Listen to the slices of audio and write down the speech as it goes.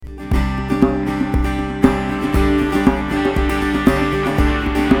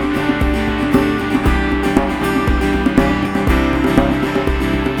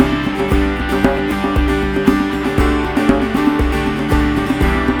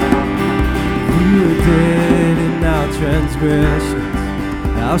were dead in our transgressions.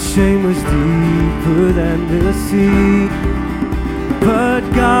 Our shame was deeper than the sea. But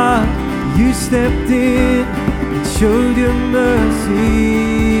God, you stepped in and showed your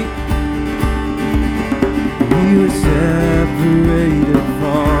mercy. We were separated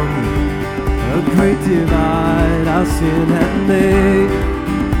from you, a great divide our sin had made.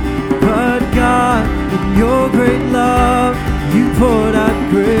 But God, in your great love, you poured out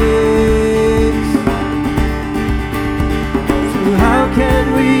grace. So how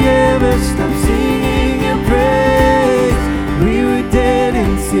can we ever stop singing your praise? We were dead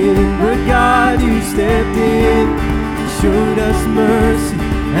in sin, but God, you stepped in, showed us mercy,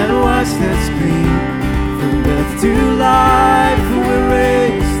 and washed us clean. From death to life we're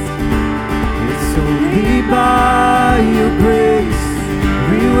raised. It's only by your grace.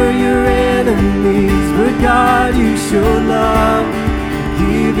 We were your enemies, but God, you showed love,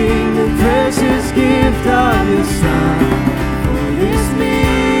 giving the precious gift of your Son. For this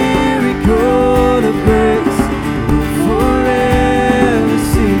miracle of grace, we'll forever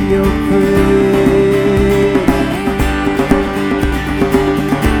sing your praise.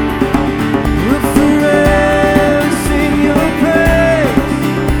 We'll forever sing your praise.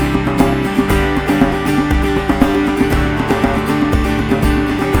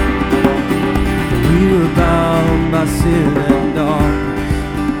 We were bound by sin and darkness.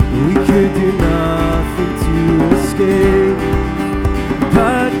 We could do nothing to escape.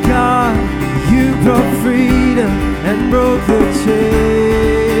 But God, you brought freedom and broke the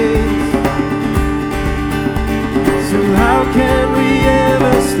chains. So how can we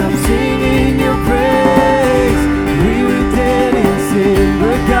ever stop singing your praise? We were dead in sin,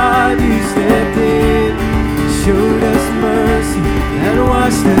 but God, you stepped in, showed us mercy, and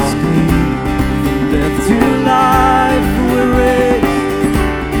washed us clean. From death to life we're raised.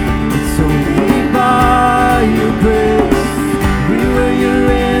 It's only by your grace. We were your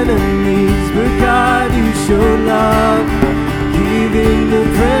enemies, but God, you showed love, giving the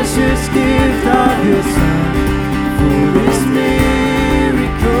precious gift of your Son. For this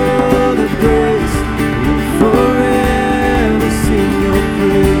miracle of grace, we'll forever sing your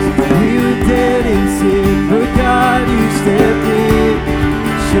praise. We were dead in sin, but God, you stepped in,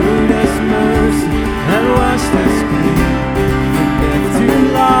 showed us mercy, and washed us clean. From death to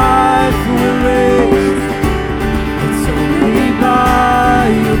life we're raised. It's only by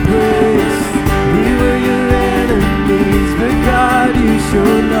your grace. We were your enemies, but God, you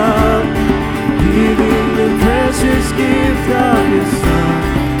showed love, giving the precious gift of your Son.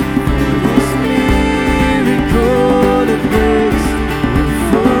 For this miracle of grace, we'll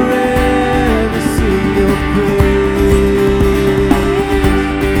forever sing your praise.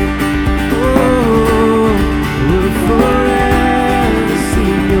 Oh, we'll forever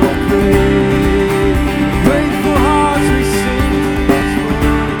sing your praise. Grateful hearts we sing this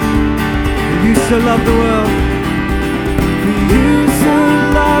morning. You so love the world. You so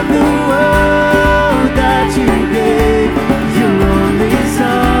love the world that you gave your only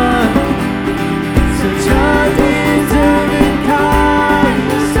Son. Such undeserving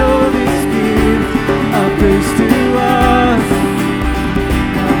kindness, so this gift of grace to us.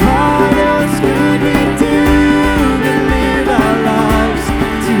 What else could we do to live our lives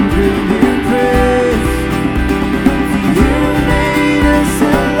to bring you praise? You made us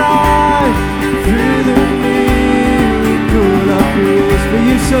alive through the miracle of grace. For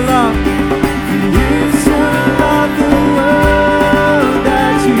you so love, the world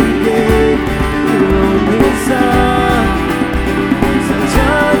that you gave your only Son. Such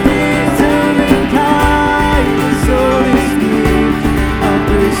undeserving kindness, so this gift of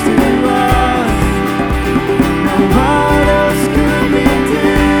grace to us. Now what else could we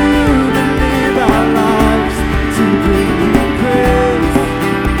do to live our lives to bring you praise?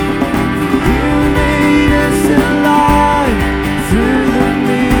 You made us alive through the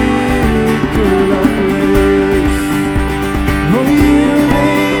miracle of grace. Oh, you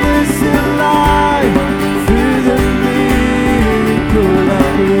made us alive through the miracle of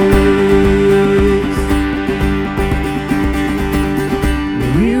grace.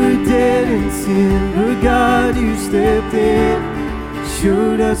 We were dead in sin, but God, you stepped in,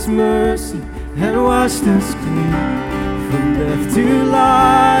 showed us mercy, and washed us clean. From death to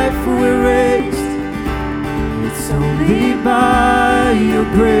life we're raised. It's only by your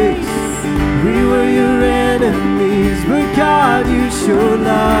grace. We were your enemies, but God, you showed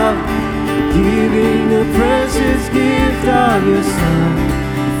love, giving the precious gift of your Son.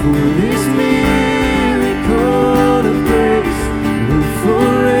 For this miracle of grace, we'll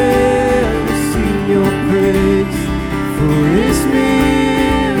forever sing your praise. For this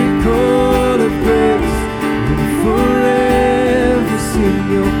miracle of grace,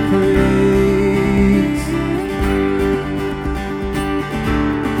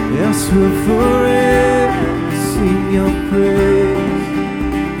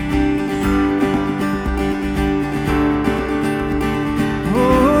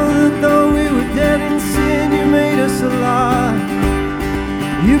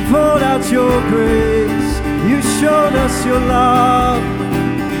 shown us your love.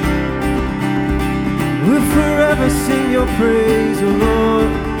 We'll forever sing your praise, oh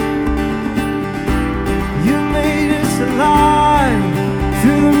Lord. You made us alive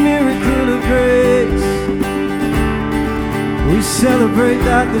through the miracle of grace. We celebrate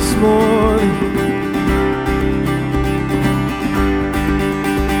that this morning.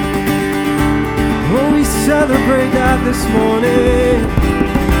 Oh, we celebrate that this morning.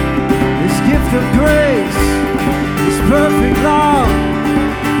 This gift of grace, this perfect love.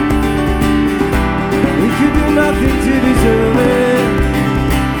 We could do nothing to deserve it,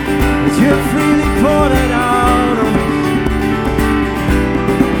 but you freely poured it out on us.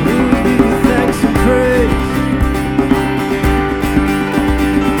 We will give you thanks and praise.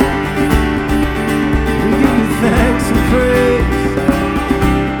 We give you thanks and praise.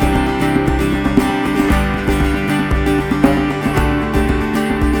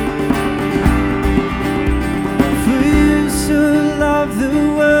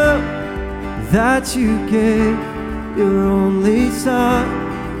 That you gave your only Son,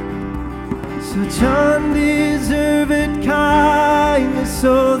 such undeserved kindness,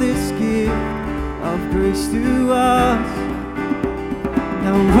 so this gift of grace to us.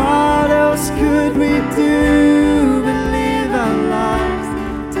 Now what else could we do but live our lives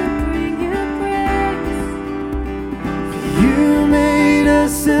to bring you praise? You made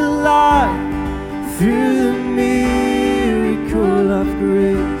us alive through the miracle of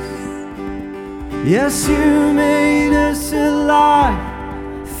grace. Yes, you made us alive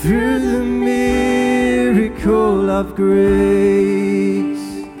through the miracle of grace.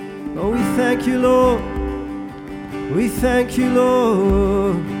 Oh, we thank you, Lord. We thank you,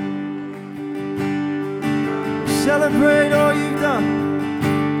 Lord. Celebrate all you've done.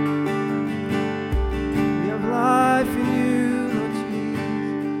 We have life in you, Lord Jesus.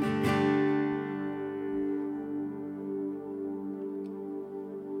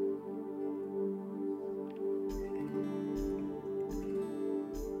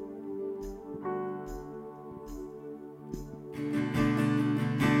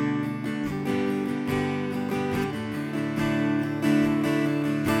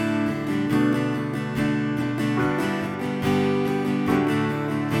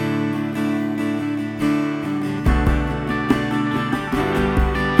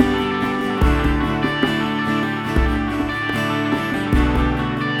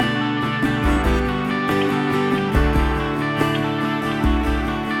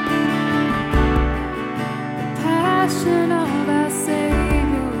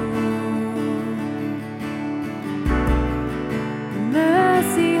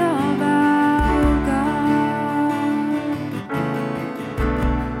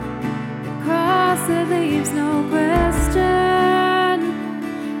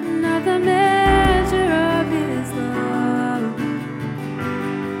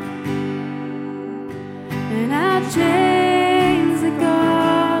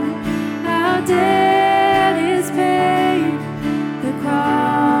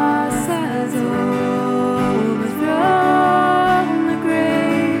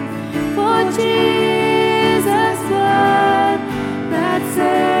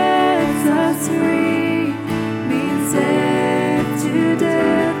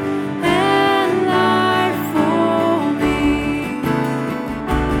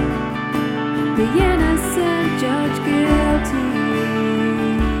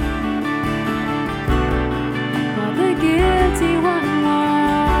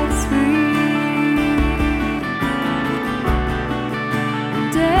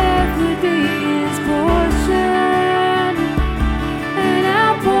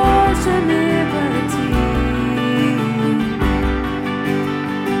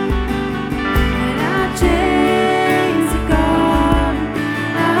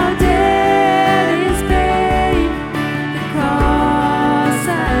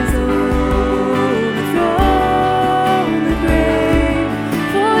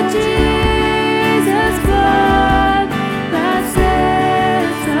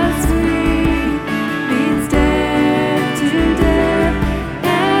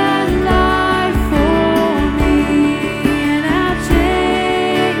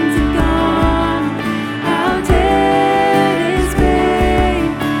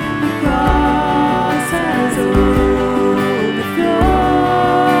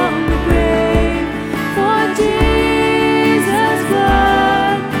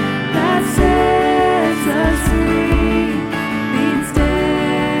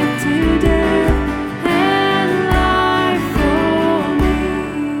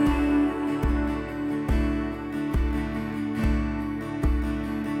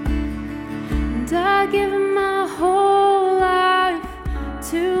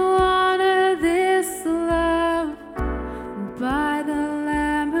 honor this love by the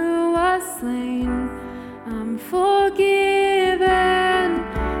Lamb who was slain. I'm forgiven,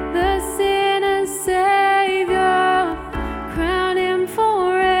 the sinner's Savior, crown him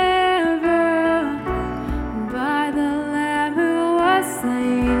forever by the Lamb who was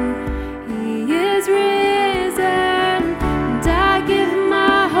slain. He is risen, and I give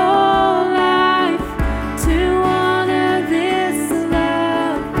my whole life to honor this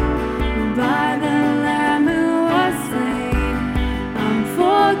love by the Lamb who was slain. I'm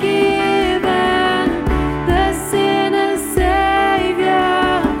forgiven, the sinner's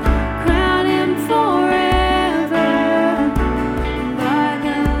Savior, crown him forever by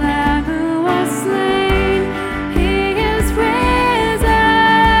the Lamb who was slain. He is risen,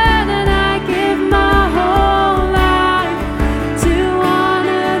 and I give my whole life to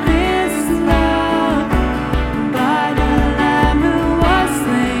honor this love by the Lamb who was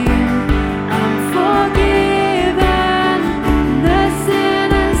slain. I'm forgiven, the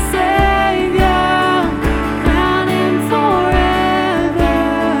sinner's Savior, crown him forever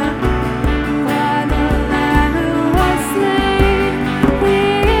by the Lamb who was slain. He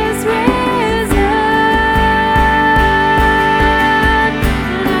is risen, and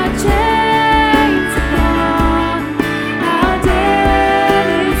our chains are gone, our debt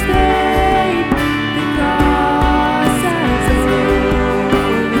is paid. The cross has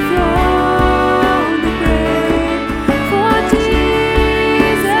overthrown the grave. For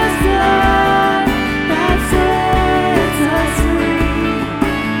Jesus' blood that sets us free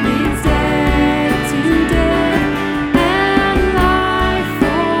means death to death and life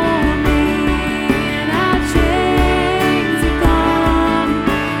for me. And our chains are gone,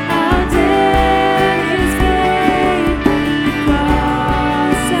 our debt is paid. The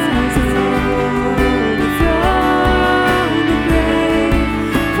cross has overthrown the grave.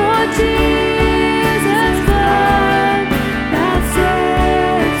 For Jesus' blood that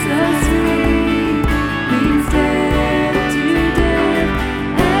sets us free means death to death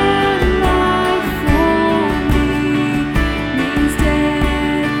and life for me. Means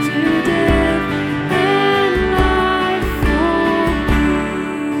death to death and life for me.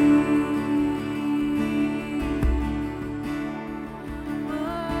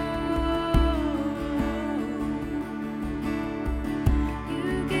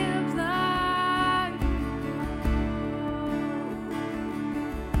 You give life.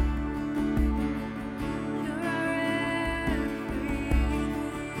 You're our everything.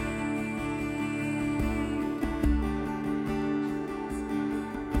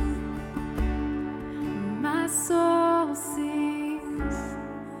 My soul sings,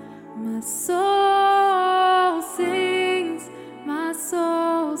 my soul sings, my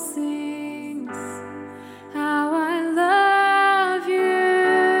soul sings how I love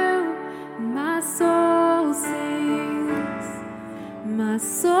you. My soul sings, my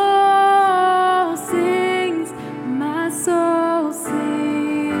soul sings, my soul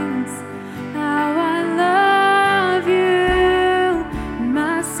sings how I love you.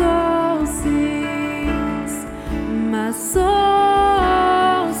 My soul sings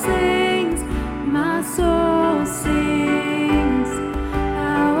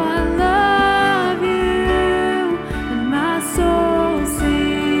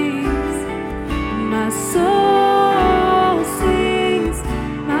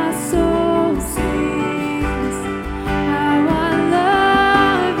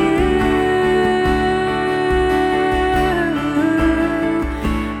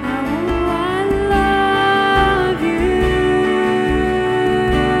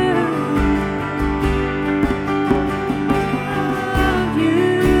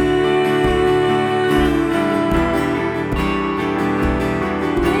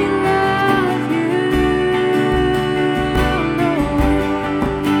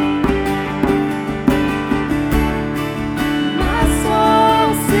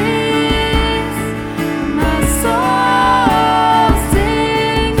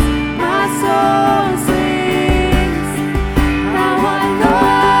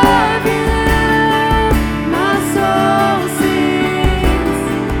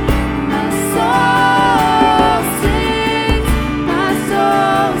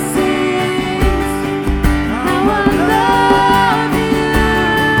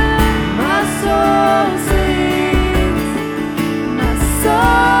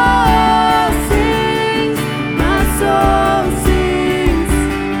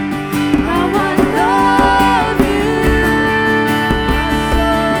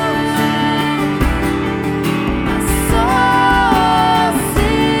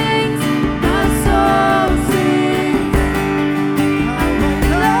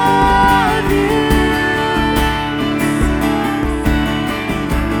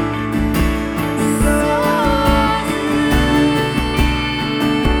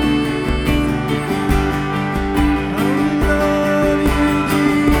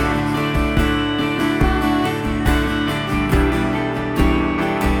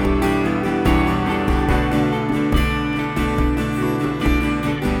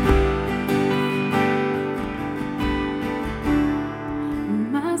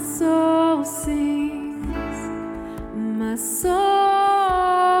soul sings, my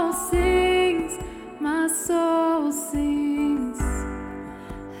soul sings, my soul sings.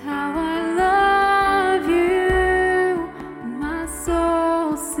 How I love you, my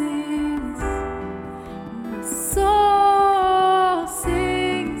soul sings, my soul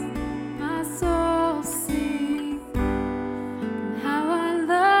sings, my soul sings. How I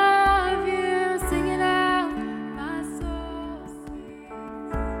love you, sing it out, my soul sings,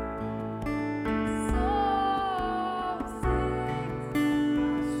 soul sings,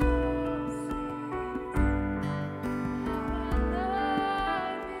 my soul sings. How I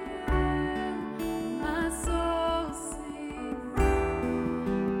love you, my soul sings,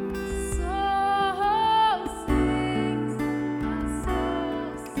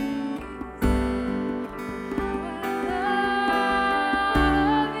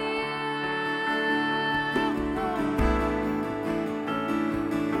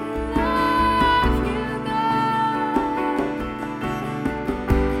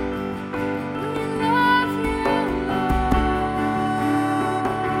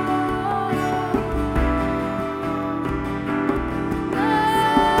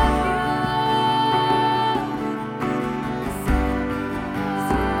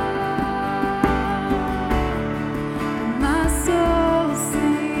 my soul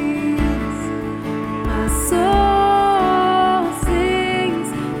sings, my soul sings,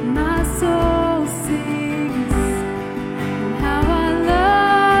 my soul sings. How I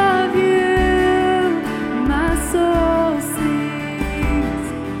love you, my soul sings,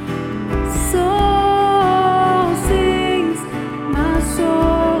 soul sings, my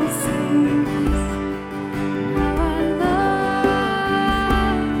soul sings. How I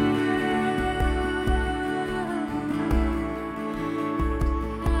love you,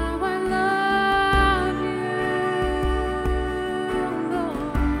 how I love you,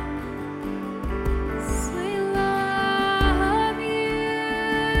 Lord.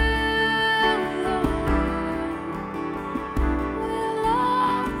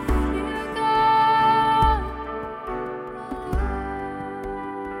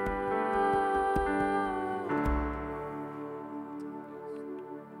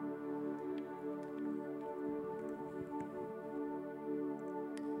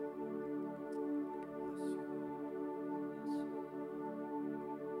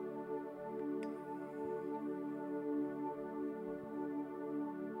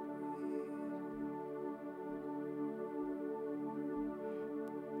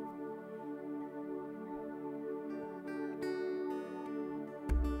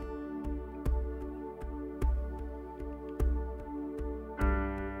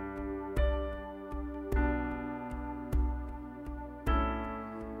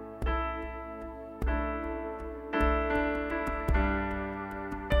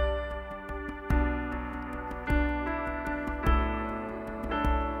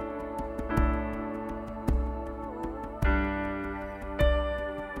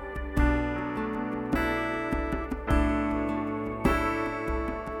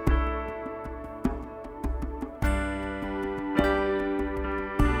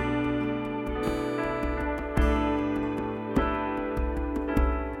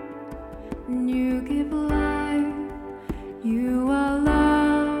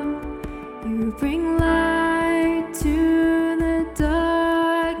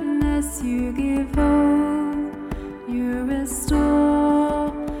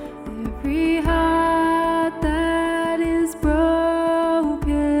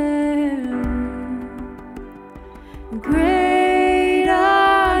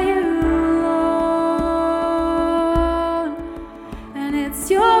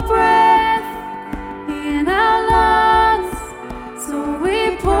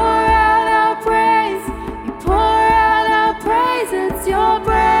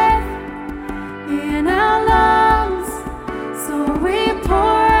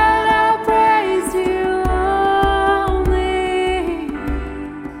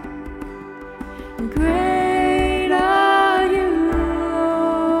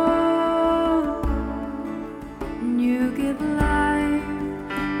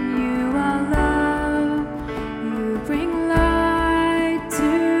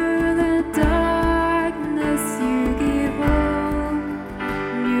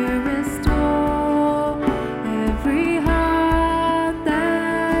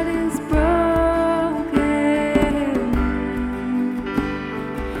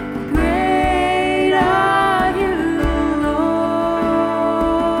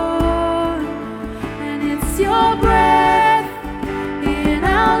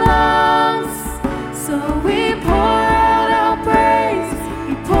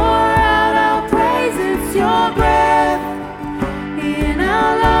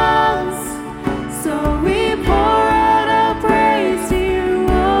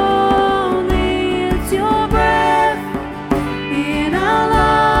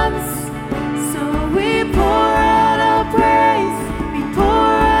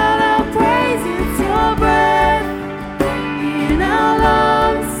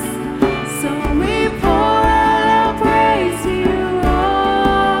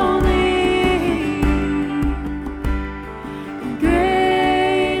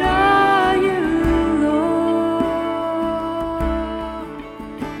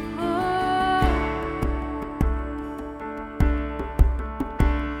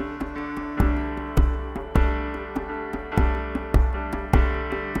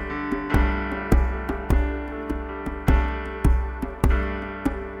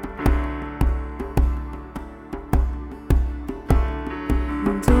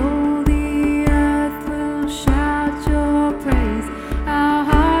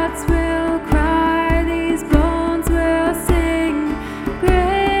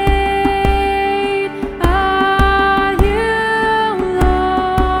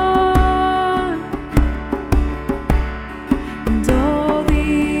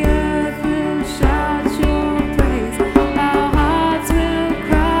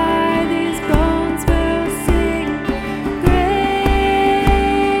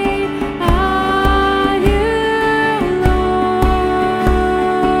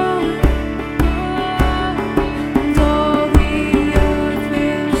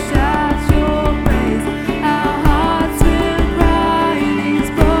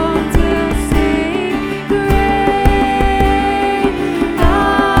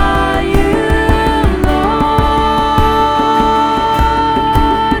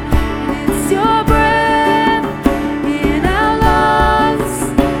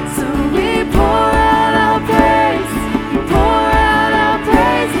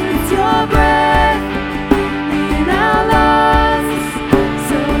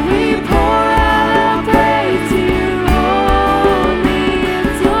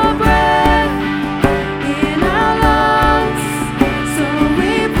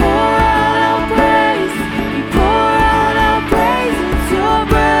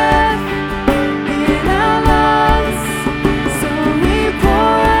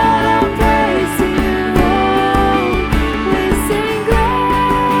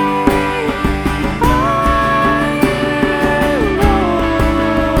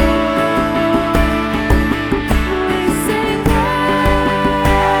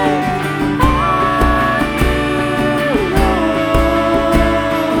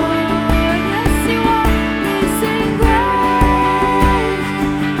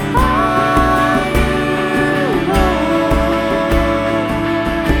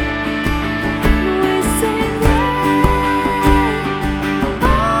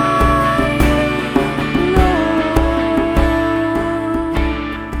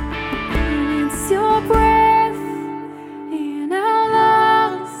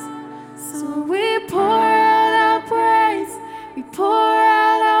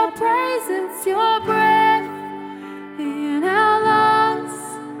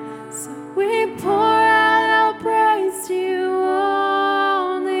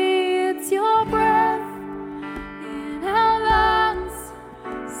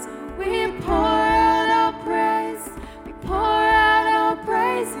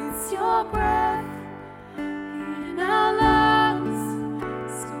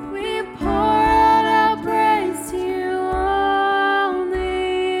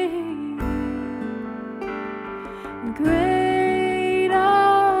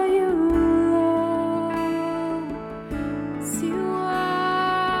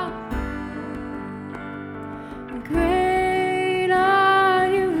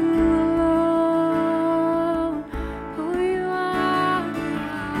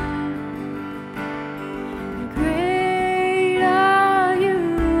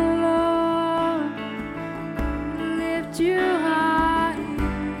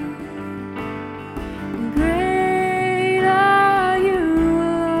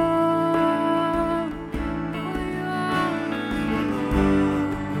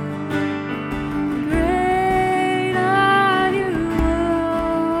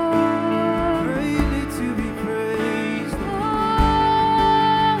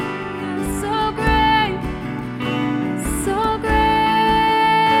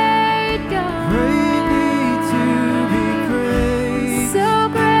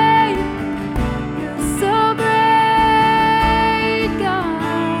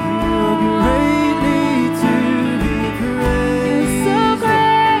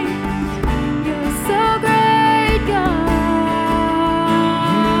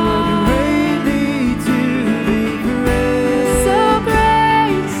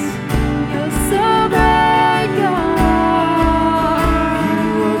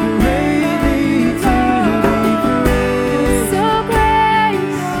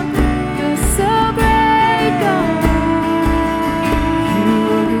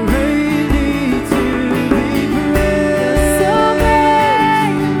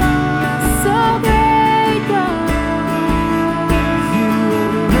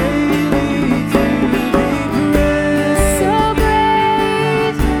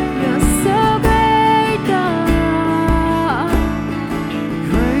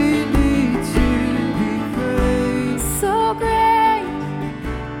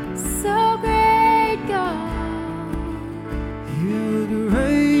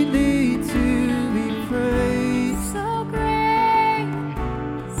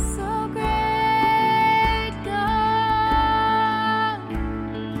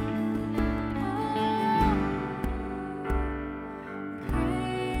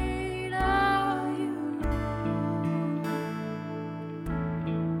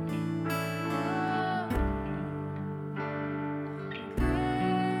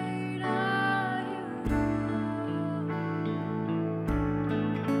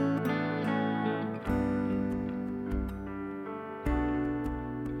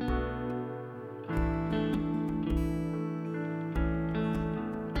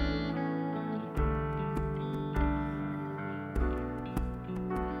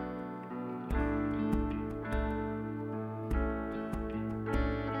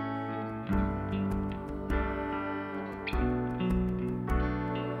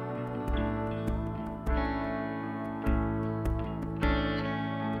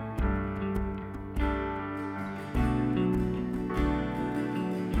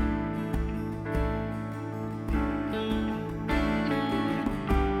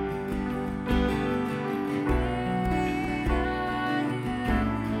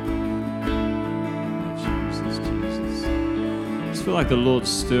 feel like the Lord's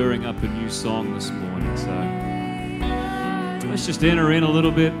stirring up a new song this morning, so let's just enter in a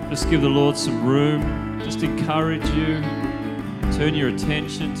little bit. Just give the Lord some room. Just encourage you. Turn your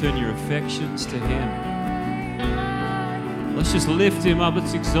attention, turn your affections to Him. Let's just lift Him up.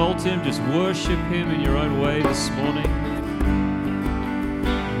 Let's exalt Him. Just worship Him in your own way this morning.